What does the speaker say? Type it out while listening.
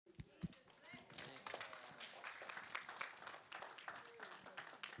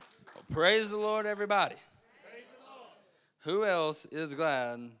Praise the Lord, everybody. Who else is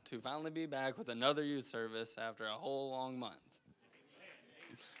glad to finally be back with another youth service after a whole long month?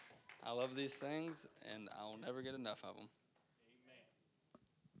 I love these things, and I'll never get enough of them.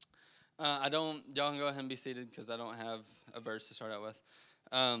 Y'all can go ahead and be seated because I don't have a verse to start out with.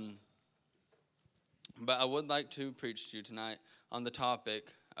 But I would like to preach to you tonight on the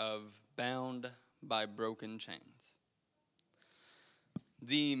topic of bound by broken chains.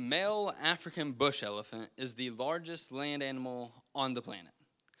 The male African bush elephant is the largest land animal on the planet.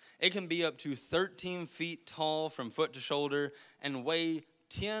 It can be up to 13 feet tall from foot to shoulder and weigh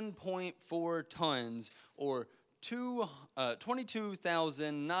 10.4 tons or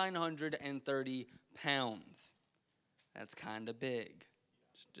 22,930 pounds. That's kind of big,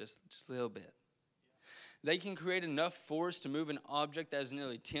 just a little bit. They can create enough force to move an object that is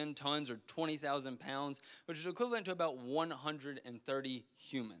nearly 10 tons or 20,000 pounds, which is equivalent to about 130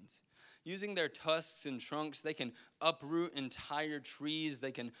 humans. Using their tusks and trunks, they can uproot entire trees.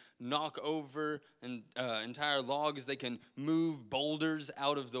 They can knock over entire logs. They can move boulders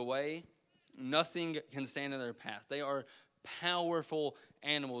out of the way. Nothing can stand in their path. They are powerful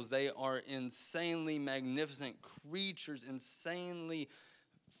animals. They are insanely magnificent creatures, insanely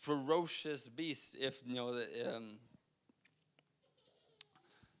ferocious beasts. If you know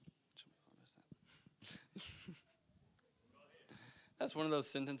that's one of those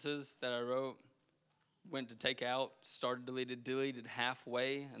sentences that I wrote, went to take out, started deleted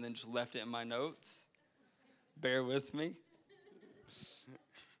halfway, and then just left it in my notes. Bear with me.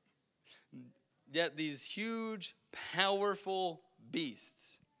 Yet these huge, powerful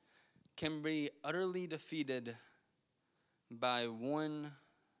beasts can be utterly defeated by one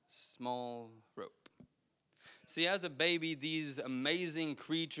small rope. See, as a baby, these amazing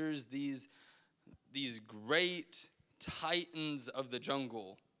creatures, these great titans of the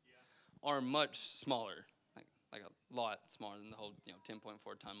jungle are much smaller, like a lot smaller than the whole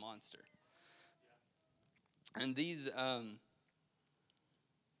 10.4 ton monster. And these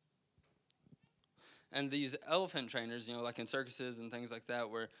elephant trainers, like in circuses and things like that,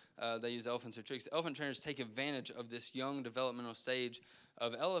 where they use elephants for tricks, elephant trainers take advantage of this young developmental stage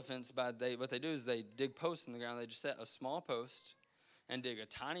of elephants. What they do is they dig posts in the ground. They just set a small post and dig a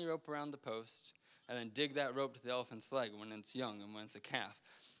tiny rope around the post, and then dig that rope to the elephant's leg when it's young and when it's a calf.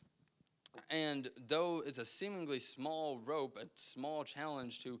 And though it's a seemingly small rope, a small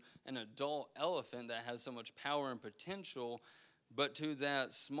challenge to an adult elephant that has so much power and potential, but to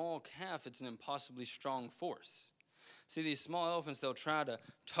that small calf, it's an impossibly strong force. See, these small elephants, they'll try to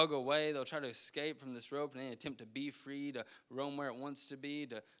tug away. They'll try to escape from this rope in any attempt to be free, to roam where it wants to be,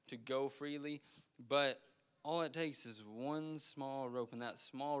 to go freely. But all it takes is one small rope, and that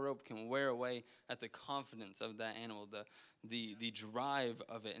small rope can wear away at the confidence of that animal, the drive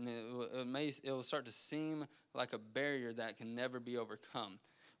of it. And it will start to seem like a barrier that can never be overcome,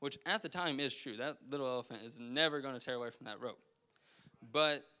 which at the time is true. That little elephant is never going to tear away from that rope.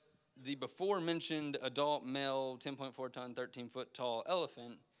 But the before-mentioned adult male 10.4 ton, 13-foot tall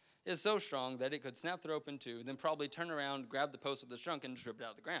elephant is so strong that it could snap the rope in two, then probably turn around, grab the post with the trunk, and just rip it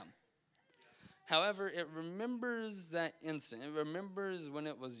out of the ground. However, it remembers that instant. It remembers when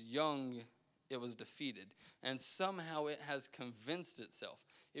it was young, it was defeated. And somehow it has convinced itself,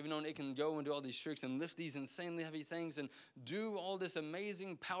 even though it can go and do all these tricks and lift these insanely heavy things and do all this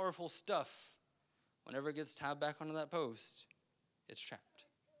amazing, powerful stuff, whenever it gets tied back onto that post, it's trapped.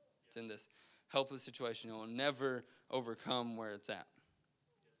 It's in this helpless situation. It will never overcome where it's at.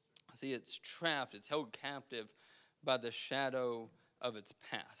 See, it's trapped. It's held captive by the shadow of its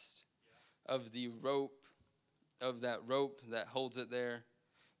past, of the rope, of that rope that holds it there.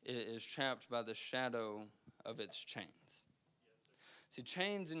 It is trapped by the shadow of its chains. See,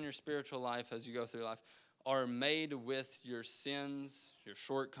 chains in your spiritual life as you go through life are made with your sins, your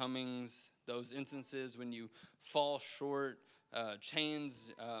shortcomings, those instances when you fall short. Chains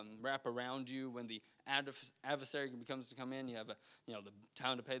wrap around you when the adversary becomes to come in. You have the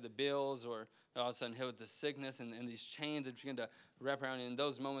time to pay the bills, or all of a sudden hit with the sickness, and these chains that begin to wrap around you. In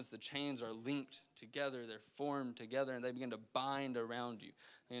those moments, the chains are linked together. They're formed together, and they begin to bind around you.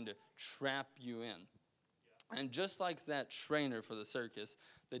 They begin to trap you in. And just like that trainer for the circus,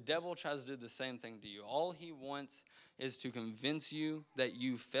 the devil tries to do the same thing to you. All he wants is to convince you that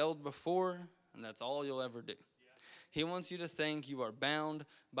you failed before, and that's all you'll ever do. He wants you to think you are bound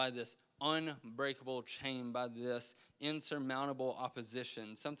by this unbreakable chain, by this insurmountable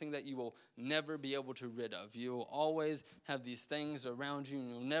opposition, something that you will never be able to rid of. You will always have these things around you, and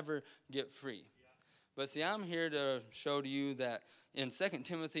you'll never get free. But see, I'm here to show to you that in 2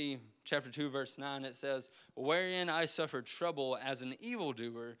 Timothy chapter 2, verse 9, it says, wherein I suffered trouble as an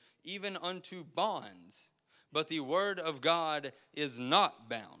evildoer, even unto bonds. But the word of God is not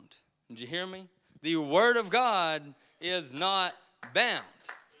bound. Did you hear me? The word of God is not bound.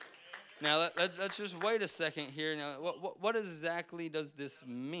 Now, let's just wait a second here. Now, what exactly does this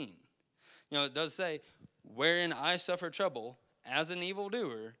mean? It does say, wherein I suffer trouble as an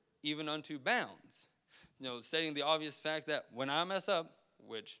evildoer, even unto bounds. Stating the obvious fact that when I mess up,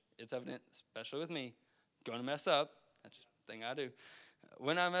 which it's evident, especially with me, going to mess up, that's just a thing I do.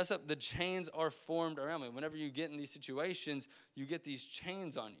 When I mess up, the chains are formed around me. Whenever you get in these situations, you get these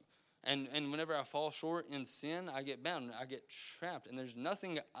chains on you. And whenever I fall short in sin, I get bound, I get trapped, and there's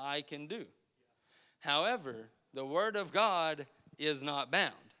nothing I can do. However, the word of God is not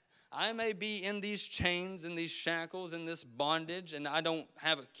bound. I may be in these chains, in these shackles, in this bondage, and I don't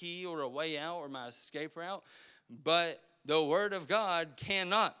have a key or a way out or my escape route, but the word of God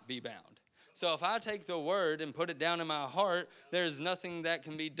cannot be bound. So if I take the word and put it down in my heart, there's nothing that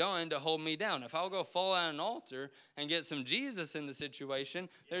can be done to hold me down. If I'll go fall on an altar and get some Jesus in the situation,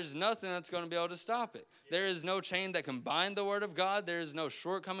 there's nothing that's going to be able to stop it. There is no chain that can bind the word of God. There is no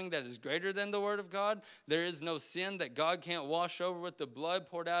shortcoming that is greater than the word of God. There is no sin that God can't wash over with the blood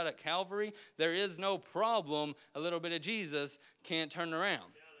poured out at Calvary. There is no problem a little bit of Jesus can't turn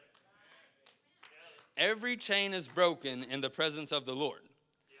around. Every chain is broken in the presence of the Lord.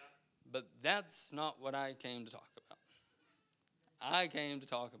 But that's not what I came to talk about. I came to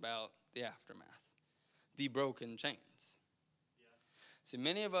talk about the aftermath, the broken chains. See,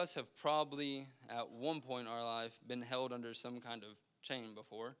 many of us have probably, at one point in our life, been held under some kind of chain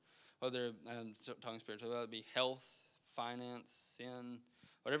before, whether, talking spiritually, whether it be health, finance, sin,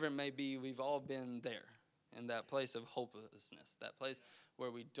 whatever it may be, we've all been there in that place of hopelessness, that place where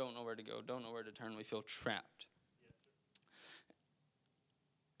we don't know where to go, don't know where to turn, we feel trapped.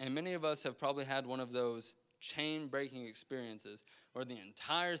 And many of us have probably had one of those chain-breaking experiences where the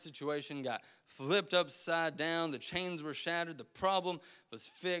entire situation got flipped upside down, the chains were shattered, the problem was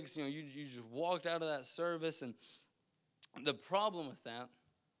fixed. You just walked out of that service. And the problem with that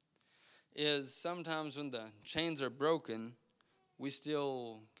is sometimes when the chains are broken, we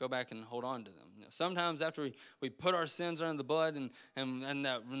still go back and hold on to them. Sometimes after we put our sins under the blood and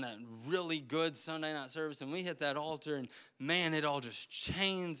that really good Sunday night service, and we hit that altar, and man, it all just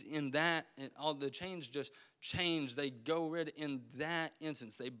chains in that, and all the chains just change. They go rid in that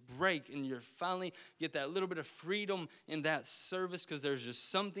instance. They break, and you finally get that little bit of freedom in that service because there's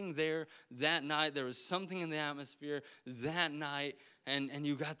just something there that night. There was something in the atmosphere that night, and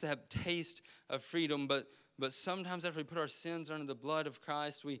you got that taste of freedom. But sometimes after we put our sins under the blood of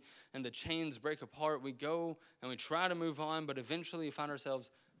Christ, and the chains break apart, we go and we try to move on, but eventually we find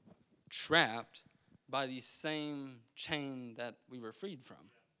ourselves trapped by the same chain that we were freed from.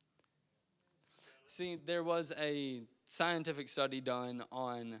 See, there was a scientific study done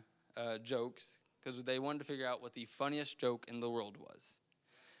on jokes because they wanted to figure out what the funniest joke in the world was.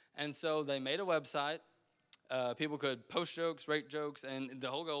 And so they made a website. People could post jokes, rate jokes, and the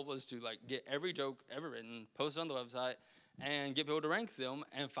whole goal was to get every joke ever written, post it on the website, and get people to rank them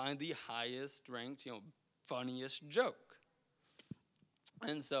and find the highest ranked, funniest joke.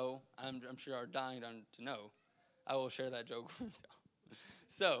 And so I'm sure are dying to know. I will share that joke with y'all.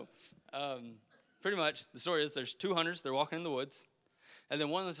 So pretty much the story is there's two hunters. They're walking in the woods. And then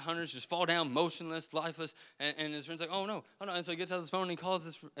one of those hunters just fall down, motionless, lifeless, and his friend's like, oh no. And so he gets out his phone and he calls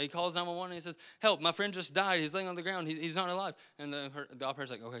 911 and he says, help, my friend just died. He's laying on the ground. He's not alive. And the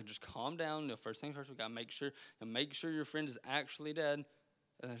operator's like, okay, just calm down. First thing first, we got to make sure your friend is actually dead.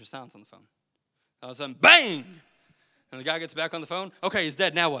 And there's just silence on the phone. All of a sudden, bang! And the guy gets back on the phone. Okay, he's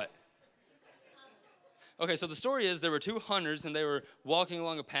dead. Now what? Okay, so the story is there were two hunters, and they were walking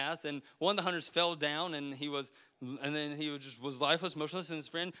along a path, and one of the hunters fell down, and then he was lifeless, motionless, and his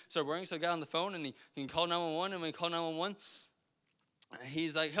friend started worrying, so he got on the phone, and he called 911, and when he called 911,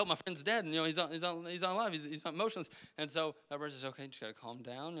 he's like, help, my friend's dead, and he's not alive, he's not motionless. And so that person says, okay, just got to calm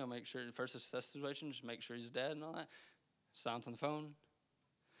down, make sure, first assess the situation, just make sure he's dead and all that. Silence on the phone.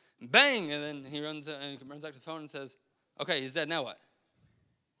 Bang! And then he runs back to the phone and says, okay, he's dead, now what?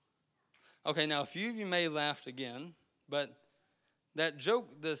 Okay, now a few of you may have laughed again, but that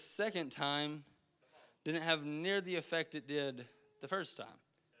joke the second time didn't have near the effect it did the first time.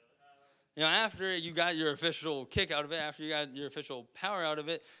 After you got your official kick out of it, after you got your official power out of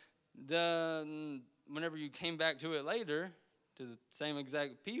it, whenever you came back to it later, to the same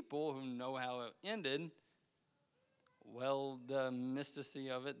exact people who know how it ended, well, the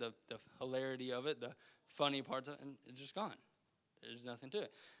mysticy of it, the hilarity of it, the funny parts of it, it's just gone. There's nothing to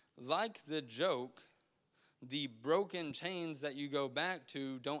it. Like the joke, the broken chains that you go back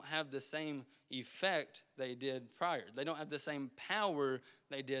to don't have the same effect they did prior. They don't have the same power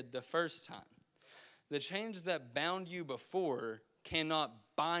they did the first time. The chains that bound you before cannot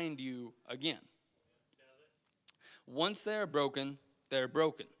bind you again. Once they're broken, they're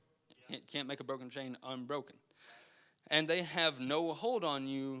broken. You can't make a broken chain unbroken. And they have no hold on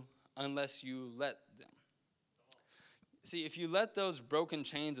you unless you let them. See, if you let those broken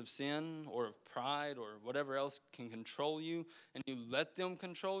chains of sin or of pride or whatever else can control you, and you let them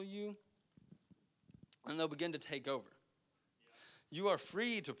control you, and they'll begin to take over. You are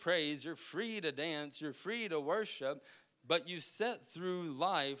free to praise, you're free to dance, you're free to worship, but you set through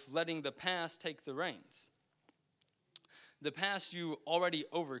life letting the past take the reins. The past you already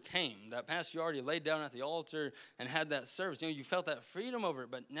overcame. That past you already laid down at the altar and had that service. You felt that freedom over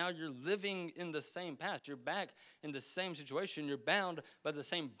it, but now you're living in the same past. You're back in the same situation. You're bound by the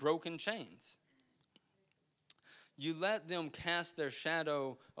same broken chains. You let them cast their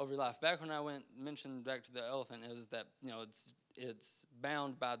shadow over your life. Back when I mentioned back to the elephant, is that it's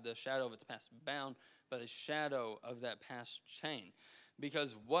bound by the shadow of its past, bound by the shadow of that past chain.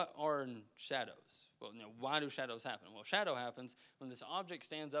 Because what are shadows? Well, why do shadows happen? Well, shadow happens when this object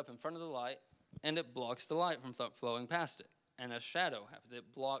stands up in front of the light and it blocks the light from flowing past it. And a shadow happens.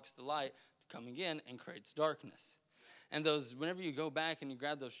 It blocks the light coming in and creates darkness. And whenever you go back and you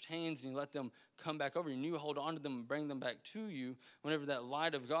grab those chains and you let them come back over you, and you hold on to them and bring them back to you, whenever that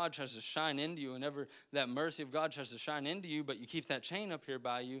light of God tries to shine into you, whenever that mercy of God tries to shine into you, but you keep that chain up here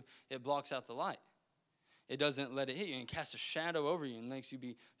by you, it blocks out the light. It doesn't let it hit you and casts a shadow over you and makes you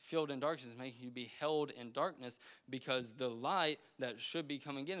be filled in darkness, making you be held in darkness because the light that should be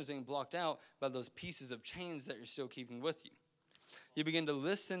coming in is being blocked out by those pieces of chains that you're still keeping with you. You begin to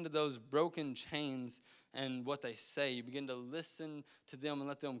listen to those broken chains and what they say. You begin to listen to them and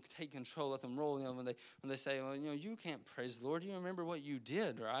let them take control, let them roll. When they say, well, you can't praise the Lord. You remember what you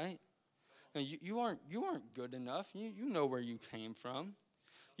did, right? You aren't good enough. You know where you came from.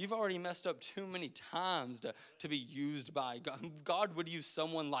 You've already messed up too many times to be used by God. God would use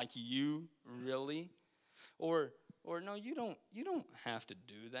someone like you, really? Or no, you don't have to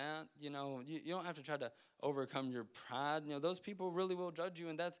do that. You don't have to try to overcome your pride. Those people really will judge you,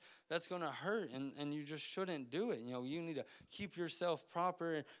 and that's going to hurt, and you just shouldn't do it. You need to keep yourself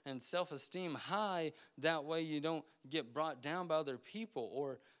proper and self-esteem high. That way you don't get brought down by other people.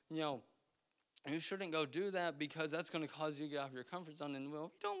 Or, you shouldn't go do that because that's going to cause you to get out of your comfort zone. And we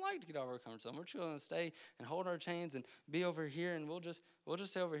don't like to get out of our comfort zone. We're just going to stay and hold our chains and be over here, and we'll just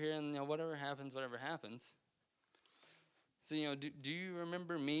stay over here, and whatever happens. So do you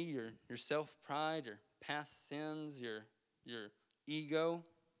remember me, your self-pride, your past sins, your ego?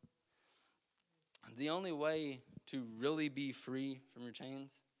 The only way to really be free from your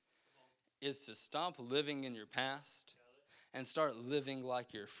chains is to stop living in your past and start living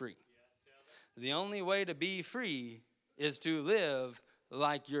like you're free. The only way to be free is to live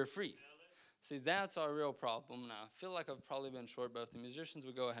like you're free. See, that's our real problem. Now, I feel like I've probably been short, but if the musicians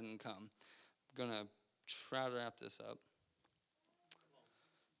would go ahead and come, I'm going to try to wrap this up.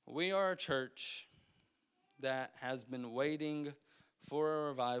 We are a church that has been waiting for a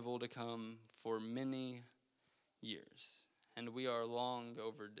revival to come for many years, and we are long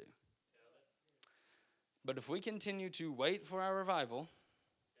overdue. But if we continue to wait for our revival,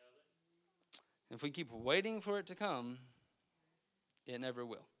 if we keep waiting for it to come, it never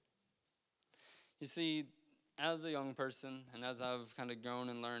will. You see, as a young person, and as I've kind of grown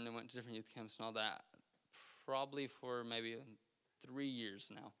and learned and went to different youth camps and all that, probably for maybe 3 years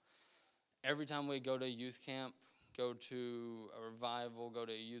now, every time we go to youth camp, go to a revival, go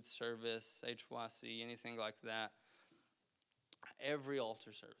to a youth service, HYC, anything like that, every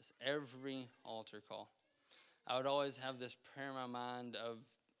altar service, every altar call, I would always have this prayer in my mind of,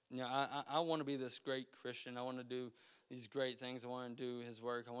 I want to be this great Christian. I want to do these great things. I want to do his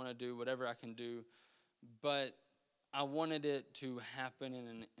work. I want to do whatever I can do. But I wanted it to happen in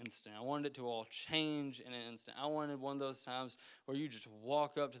an instant. I wanted it to all change in an instant. I wanted one of those times where you just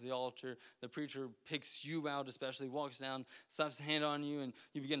walk up to the altar, the preacher picks you out especially, walks down, slaps his hand on you, and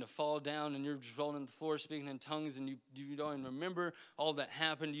you begin to fall down, and you're just rolling on the floor speaking in tongues, and you don't even remember all that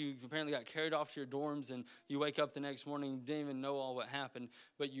happened. You apparently got carried off to your dorms, and you wake up the next morning, you didn't even know all what happened,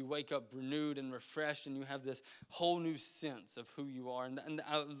 but you wake up renewed and refreshed, and you have this whole new sense of who you are. And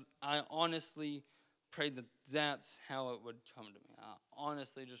I honestly prayed that that's how it would come to me. I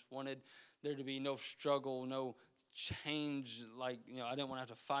honestly just wanted there to be no struggle, no change. I didn't want to have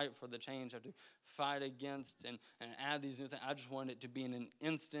to fight for the change, have to fight against and add these new things. I just wanted it to be in an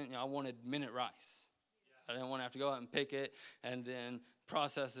instant. I wanted minute rice. I didn't want to have to go out and pick it and then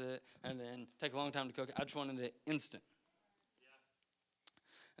process it and then take a long time to cook it. I just wanted it instant.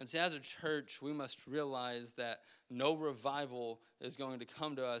 And see, as a church, we must realize that no revival is going to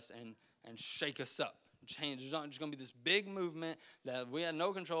come to us and shake us up, change. There's not just going to be this big movement that we had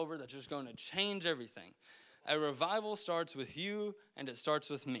no control over that's just going to change everything. A revival starts with you, and it starts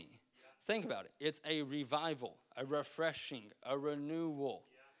with me. Think about it. It's a revival, a refreshing, a renewal.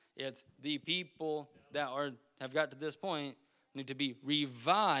 It's the people that have got to this point need to be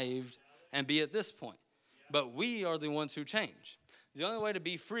revived and be at this point. But we are the ones who change. The only way to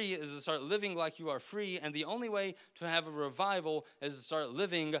be free is to start living like you are free, and the only way to have a revival is to start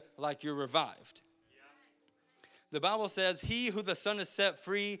living like you're revived. The Bible says, he who the Son has set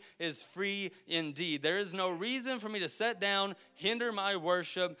free is free indeed. There is no reason for me to sit down, hinder my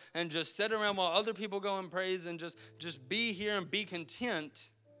worship, and just sit around while other people go and praise and just be here and be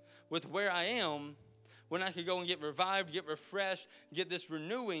content with where I am when I could go and get revived, get refreshed, get this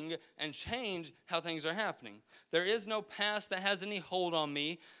renewing, and change how things are happening. There is no past that has any hold on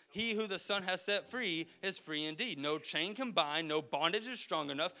me. He who the Son has set free is free indeed. No chain can bind, no bondage is strong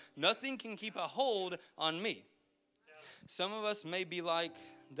enough. Nothing can keep a hold on me. Some of us may be like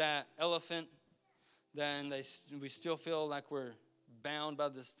that elephant, then we still feel like we're bound by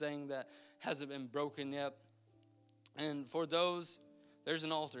this thing that hasn't been broken yet. And for those, there's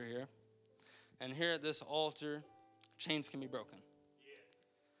an altar here. And here at this altar, chains can be broken.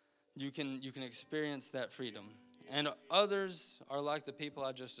 You can experience that freedom. And others are like the people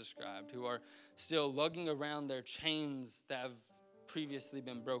I just described, who are still lugging around their chains that have previously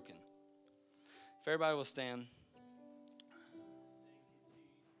been broken. If everybody will stand.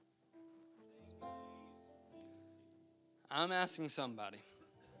 I'm asking somebody.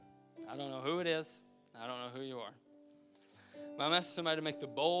 I don't know who it is. I don't know who you are. But I'm asking somebody to make the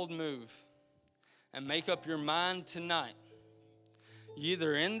bold move and make up your mind tonight. You're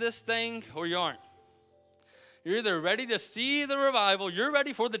either in this thing or you aren't. You're either ready to see the revival, you're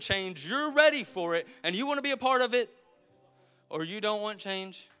ready for the change, you're ready for it, and you want to be a part of it, or you don't want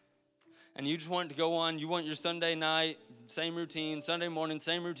change, and you just want it to go on. You want your Sunday night, same routine, Sunday morning,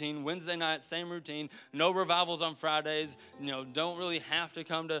 same routine, Wednesday night, same routine, no revivals on Fridays, don't really have to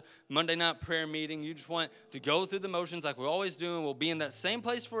come to Monday night prayer meeting. You just want to go through the motions like we always do, and we'll be in that same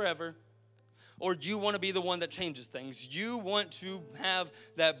place forever. Or you want to be the one that changes things. You want to have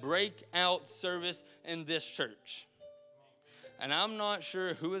that breakout service in this church. And I'm not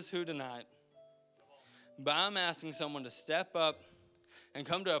sure who is who tonight, but I'm asking someone to step up and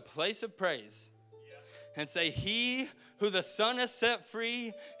come to a place of praise and say, he who the Son has set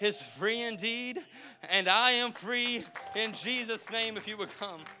free is free indeed, and I am free in Jesus' name if you would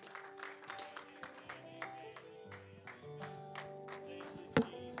come.